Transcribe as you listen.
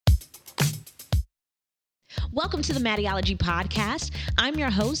Welcome to the Mattyology Podcast. I'm your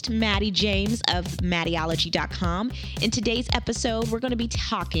host, Maddie James of Mattyology.com. In today's episode, we're going to be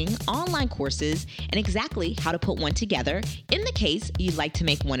talking online courses and exactly how to put one together in the case you'd like to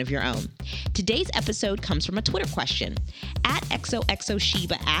make one of your own. Today's episode comes from a Twitter question. At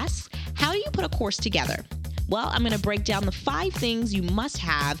XOXOShiba asks, how do you put a course together? Well, I'm going to break down the 5 things you must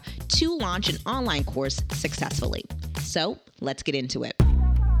have to launch an online course successfully. So let's get into it.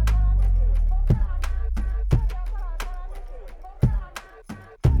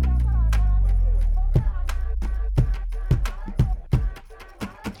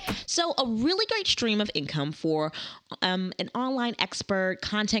 So a really great stream of income for an online expert,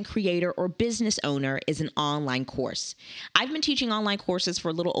 content creator, or business owner is an online course. I've been teaching online courses for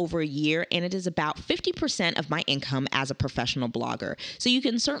a little over a year, and it is about 50% of my income as a professional blogger. So you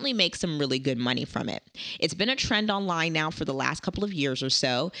can certainly make some really good money from it. It's been a trend online now for the last couple of years or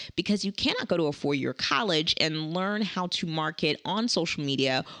so because you cannot go to a 4-year college and learn how to market on social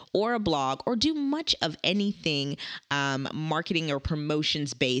media or a blog or do much of anything marketing or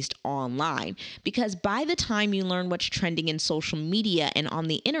promotions based online, because by the time you learn what's trending in social media and on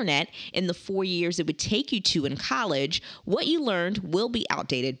the internet in the 4 years it would take you to in college, what you learned will be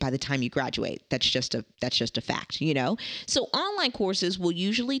outdated by the time you graduate. That's just a fact, you know? So online courses will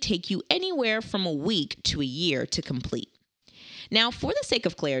usually take you anywhere from a week to a year to complete. Now, for the sake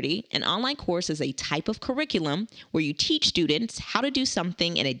of clarity, an online course is a type of curriculum where you teach students how to do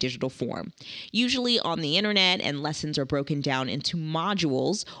something in a digital form, usually on the internet, and lessons are broken down into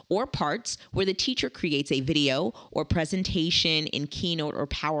modules or parts where the teacher creates a video or presentation in Keynote or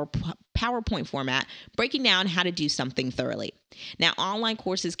PowerPoint format, breaking down how to do something thoroughly. Now, online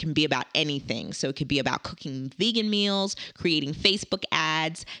courses can be about anything. So it could be about cooking vegan meals, creating Facebook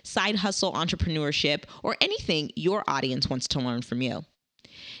ads, side hustle entrepreneurship, or anything your audience wants to learn from you.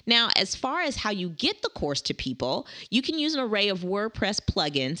 Now, as far as how you get the course to people, you can use an array of WordPress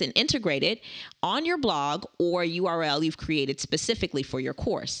plugins and integrate it on your blog or URL you've created specifically for your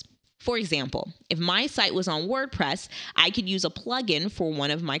course. For example, if my site was on WordPress, I could use a plugin for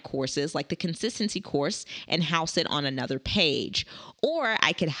one of my courses, like the consistency course, and house it on another page. Or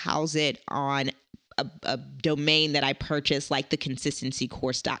I could house it on a domain that I purchased, like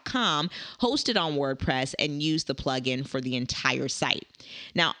theconsistencycourse.com, host it on WordPress, and use the plugin for the entire site.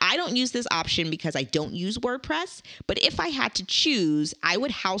 Now, I don't use this option because I don't use WordPress, but if I had to choose, I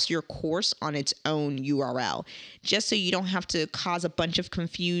would house your course on its own URL, just so you don't have to cause a bunch of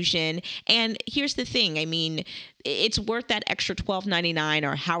confusion. And here's the thing, I mean, it's worth that extra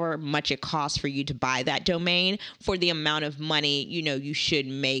 $12.99 or however much it costs for you to buy that domain for the amount of money you should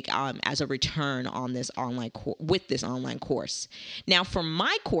make as a return on this with this online course. Now, for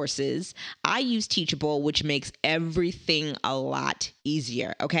my courses, I use Teachable, which makes everything a lot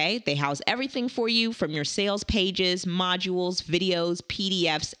easier. Okay, they house everything for you from your sales pages, modules, videos,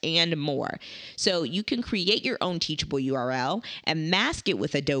 PDFs, and more. So you can create your own Teachable URL and mask it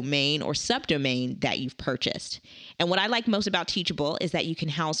with a domain or subdomain that you've purchased. And what I like most about Teachable is that you can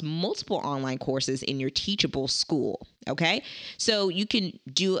house multiple online courses in your Teachable school, okay? So you can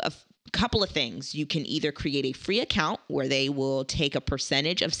do a couple of things. You can either create a free account where they will take a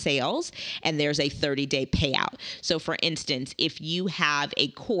percentage of sales and there's a 30-day payout. So for instance, if you have a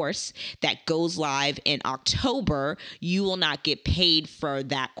course that goes live in October, you will not get paid for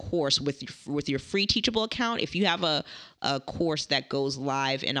that course with your free Teachable account. If you have a course that goes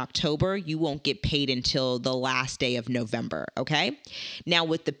live in October, you won't get paid until the last day of November, okay? Now,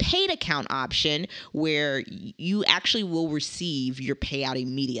 with the paid account option, where you actually will receive your payout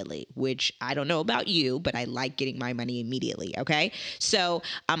immediately, which I don't know about you, but I like getting my money immediately, okay? So,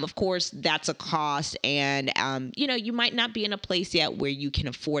 of course, that's a cost, and, you might not be in a place yet where you can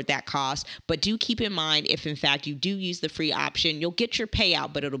afford that cost, but do keep in mind, if in fact you do use the free option, you'll get your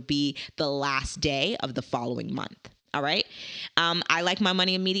payout, but it'll be the last day of the following month. All right. I like my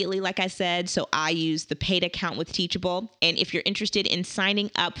money immediately, like I said, so I use the paid account with Teachable. And if you're interested in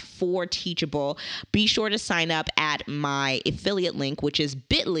signing up for Teachable, be sure to sign up at my affiliate link, which is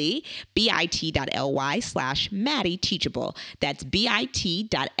bit.ly/Maddie Teachable. That's bit.ly/Maddie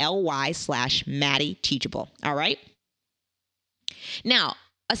Teachable. All right. Now,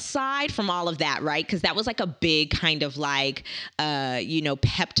 aside from all of that, right? Because that was like a big kind of like,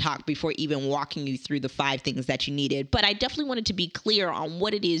 pep talk before even walking you through the 5 things that you needed. But I definitely wanted to be clear on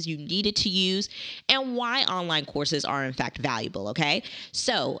what it is you needed to use and why online courses are in fact valuable, okay?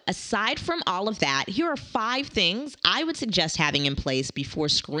 So aside from all of that, here are 5 things I would suggest having in place before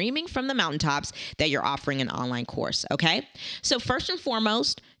screaming from the mountaintops that you're offering an online course, okay? So first and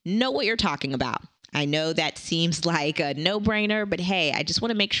foremost, know what you're talking about. I know that seems like a no-brainer, but hey, I just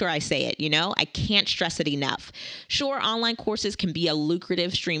want to make sure I say it, I can't stress it enough. Sure, online courses can be a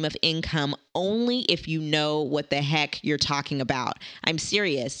lucrative stream of income only if you know what the heck you're talking about. I'm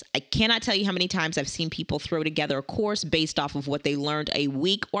serious. I cannot tell you how many times I've seen people throw together a course based off of what they learned a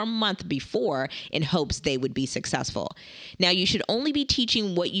week or month before in hopes they would be successful. Now, you should only be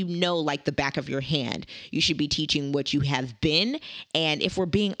teaching what you know like the back of your hand. You should be teaching what you have been, and if we're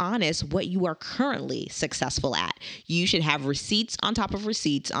being honest, what you are currently successful at. You should have receipts on top of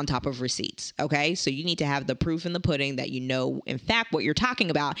receipts on top of receipts, okay? So you need to have the proof in the pudding that you know, in fact, what you're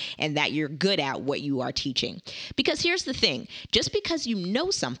talking about and that you're good at what you are teaching. Because here's the thing, just because you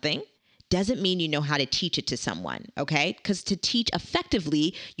know something doesn't mean you know how to teach it to someone, okay? Because to teach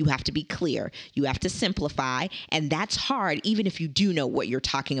effectively, you have to be clear. You have to simplify, and that's hard even if you do know what you're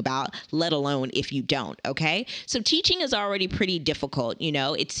talking about, let alone if you don't, okay? So teaching is already pretty difficult,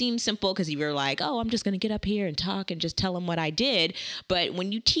 It seems simple because you're like, oh, I'm just going to get up here and talk and just tell them what I did. But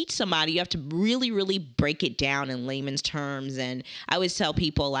when you teach somebody, you have to really, really break it down in layman's terms. And I always tell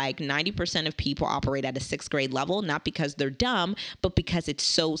people like 90% of people operate at a 6th grade level, not because they're dumb, but because it's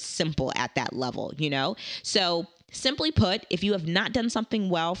so simple at that level, So simply put, if you have not done something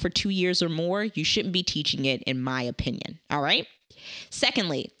well for 2 years or more, you shouldn't be teaching it, in my opinion. All right.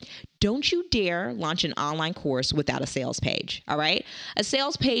 Secondly, don't you dare launch an online course without a sales page, all right? A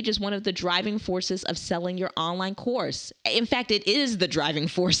sales page is one of the driving forces of selling your online course. In fact, it is the driving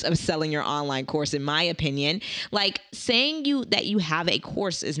force of selling your online course, in my opinion. Like saying that you have a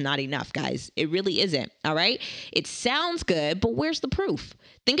course is not enough, guys. It really isn't, all right? It sounds good, but where's the proof?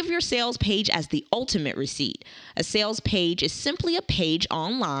 Think of your sales page as the ultimate receipt. A sales page is simply a page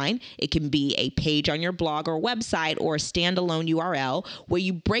online. It can be a page on your blog or website or a standalone URL where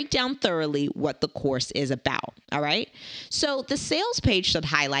you break down thoroughly what the course is about. All right. So the sales page should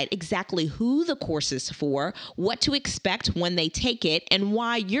highlight exactly who the course is for, what to expect when they take it, and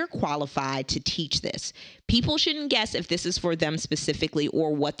why you're qualified to teach this. People shouldn't guess if this is for them specifically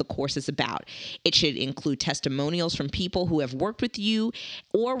or what the course is about. It should include testimonials from people who have worked with you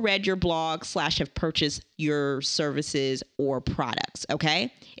or read your blog / have purchased your services or products,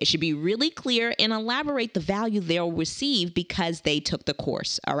 okay? It should be really clear and elaborate the value they'll receive because they took the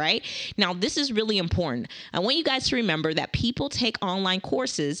course, all right? Now, this is really important. I want you guys to remember that people take online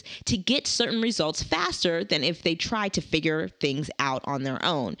courses to get certain results faster than if they try to figure things out on their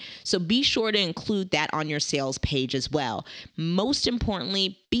own. So be sure to include that on your sales page as well. Most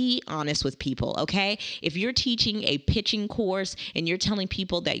importantly, be honest with people, okay? If you're teaching a pitching course and you're telling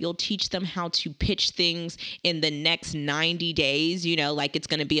people that you'll teach them how to pitch things in the next 90 days, like it's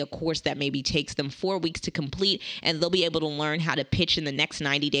going to be a course that maybe takes them 4 weeks to complete and they'll be able to learn how to pitch in the next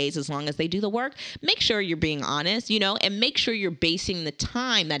 90 days as long as they do the work, make sure you're being honest, and make sure you're basing the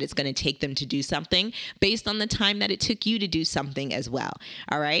time that it's going to take them to do something based on the time that it took you to do something as well,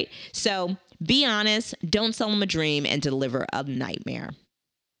 all right? So be honest, don't sell them a dream, and deliver a nightmare.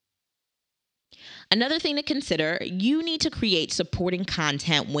 Another thing to consider, you need to create supporting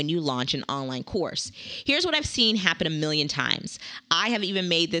content when you launch an online course. Here's what I've seen happen a million times. I have even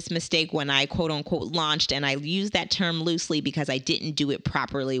made this mistake when I quote unquote launched, and I use that term loosely because I didn't do it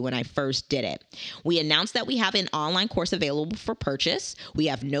properly when I first did it. We announced that we have an online course available for purchase. We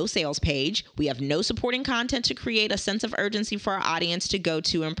have no sales page. We have no supporting content to create a sense of urgency for our audience to go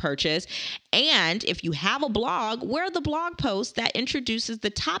to and purchase. And if you have a blog, where are the blog posts that introduces the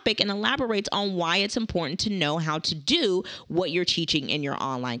topic and elaborates on why it's important to know how to do what you're teaching in your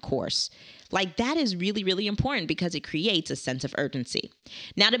online course? Like, that is really, really important because it creates a sense of urgency.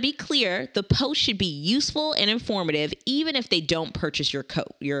 Now, to be clear, the post should be useful and informative, even if they don't purchase your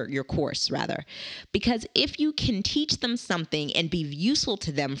course, rather. Because if you can teach them something and be useful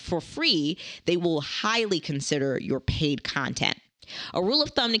to them for free, they will highly consider your paid content. A rule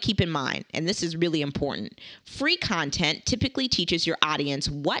of thumb to keep in mind, and this is really important: free content typically teaches your audience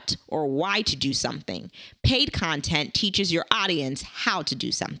what or why to do something. Paid content teaches your audience how to do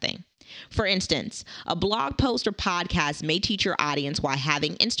something. For instance, a blog post or podcast may teach your audience why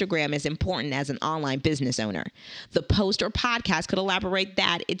having Instagram is important as an online business owner. The post or podcast could elaborate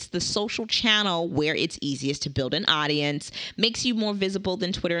that it's the social channel where it's easiest to build an audience, makes you more visible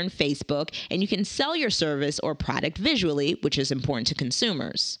than Twitter and Facebook, and you can sell your service or product visually, which is important to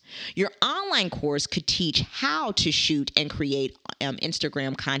consumers. Your online course could teach how to shoot and create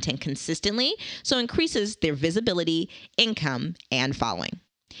Instagram content consistently, so increases their visibility, income, and following.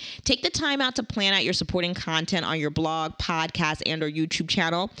 Take the time out to plan out your supporting content on your blog, podcast, and or YouTube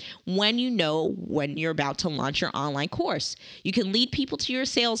channel when you know when you're about to launch your online course. You can lead people to your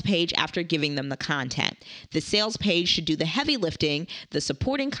sales page after giving them the content. The sales page should do the heavy lifting. The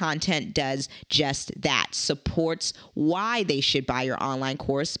supporting content does just that, supports why they should buy your online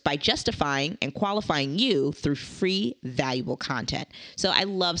course by justifying and qualifying you through free, valuable content. So I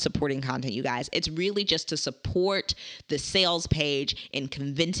love supporting content, you guys. It's really just to support the sales page and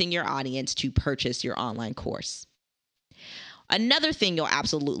convince your audience to purchase your online course. Another thing you'll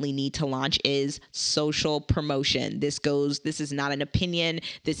absolutely need to launch is social promotion. This is not an opinion.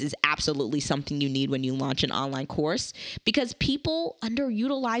 This is absolutely something you need when you launch an online course because people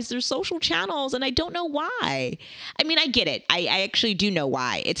underutilize their social channels and I don't know why. I mean, I get it. I actually do know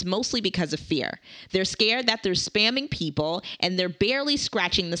why. It's mostly because of fear. They're scared that they're spamming people and they're barely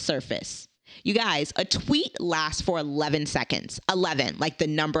scratching the surface. You guys, a tweet lasts for 11 seconds. 11, like the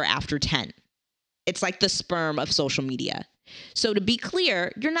number after 10. It's like the sperm of social media. So to be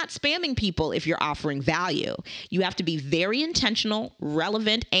clear, you're not spamming people if you're offering value. You have to be very intentional,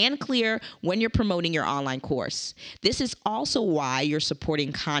 relevant, and clear when you're promoting your online course. This is also why your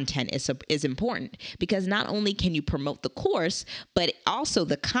supporting content is important because not only can you promote the course, but also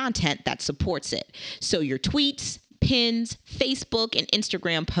the content that supports it. So your tweets, pins, Facebook, and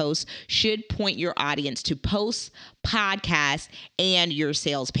Instagram posts should point your audience to posts, podcasts, and your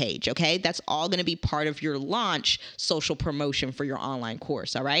sales page, okay? That's all going to be part of your launch social promotion for your online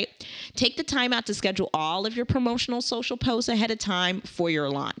course, all right? Take the time out to schedule all of your promotional social posts ahead of time for your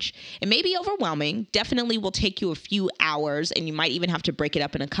launch. It may be overwhelming, definitely will take you a few hours, and you might even have to break it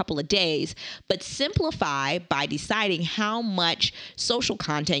up in a couple of days, but simplify by deciding how much social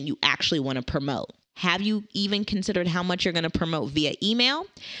content you actually want to promote. Have you even considered how much you're going to promote via email?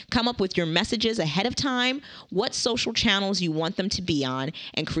 Come up with your messages ahead of time, what social channels you want them to be on,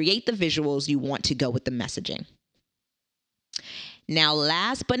 and create the visuals you want to go with the messaging. Now,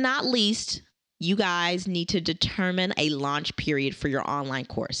 last but not least, you guys need to determine a launch period for your online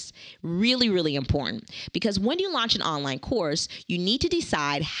course. Really, really important. Because when you launch an online course, you need to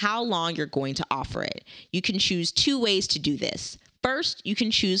decide how long you're going to offer it. You can choose two ways to do this. First, you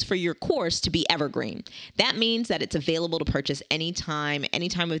can choose for your course to be evergreen. That means that it's available to purchase any time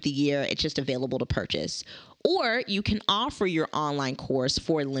of the year. It's just available to purchase. Or you can offer your online course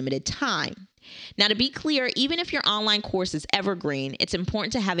for a limited time. Now, to be clear, even if your online course is evergreen, it's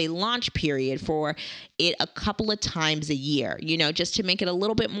important to have a launch period for it a couple of times a year, just to make it a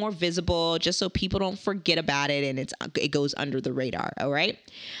little bit more visible, just so people don't forget about it and it goes under the radar, all right?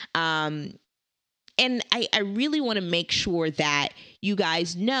 And I really want to make sure that you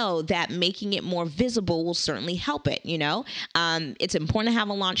guys know that making it more visible will certainly help it, It's important to have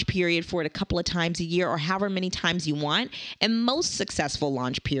a launch period for it a couple of times a year or however many times you want. And most successful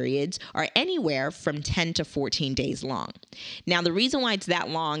launch periods are anywhere from 10 to 14 days long. Now, the reason why it's that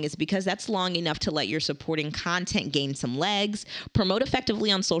long is because that's long enough to let your supporting content gain some legs, promote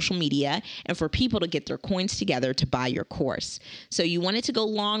effectively on social media, and for people to get their coins together to buy your course. So you want it to go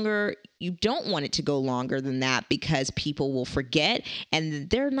longer. You don't want it to go longer than that because people will forget and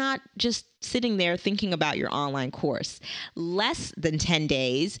they're not just sitting there thinking about your online course. Less than 10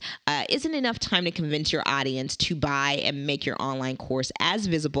 days isn't enough time to convince your audience to buy and make your online course as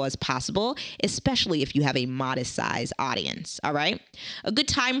visible as possible, especially if you have a modest size audience, all right? A good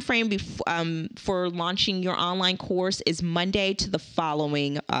time frame for launching your online course is Monday to the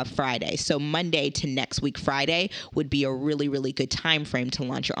following Friday. So Monday to next week Friday would be a really, really good time frame to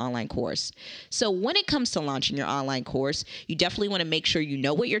launch your online course. So when it comes to launching your online course, you definitely want to make sure you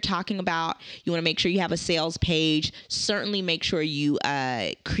know what you're talking about. You want to make sure you have a sales page. Certainly make sure you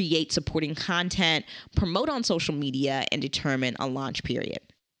create supporting content, promote on social media, and determine a launch period.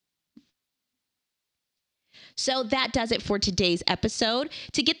 So that does it for today's episode.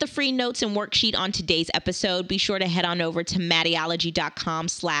 To get the free notes and worksheet on today's episode, be sure to head on over to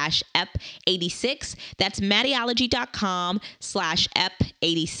mattyology.com/EP86. That's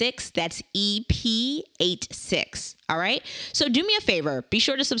mattyology.com/EP86. That's EP86. All right. So do me a favor. Be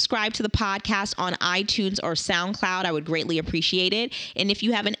sure to subscribe to the podcast on iTunes or SoundCloud. I would greatly appreciate it. And if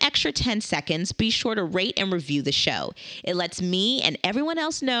you have an extra 10 seconds, be sure to rate and review the show. It lets me and everyone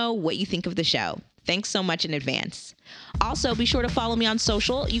else know what you think of the show. Thanks so much in advance. Also, be sure to follow me on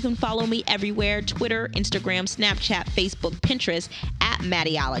social. You can follow me everywhere: Twitter, Instagram, Snapchat, Facebook, Pinterest at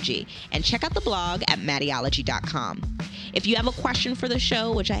Mattyology. And check out the blog at mattyology.com. If you have a question for the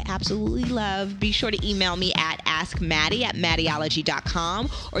show, which I absolutely love, be sure to email me at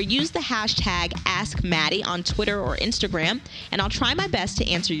askmatty@mattyology.com or use the hashtag AskMatty on Twitter or Instagram, and I'll try my best to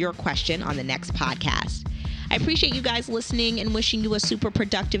answer your question on the next podcast. I appreciate you guys listening and wishing you a super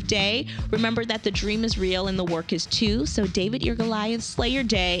productive day. Remember that the dream is real and the work is too. So David your Goliath, slay your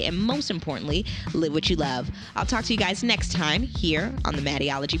day, and most importantly, live what you love. I'll talk to you guys next time here on the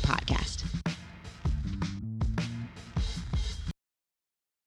Maddieology Podcast.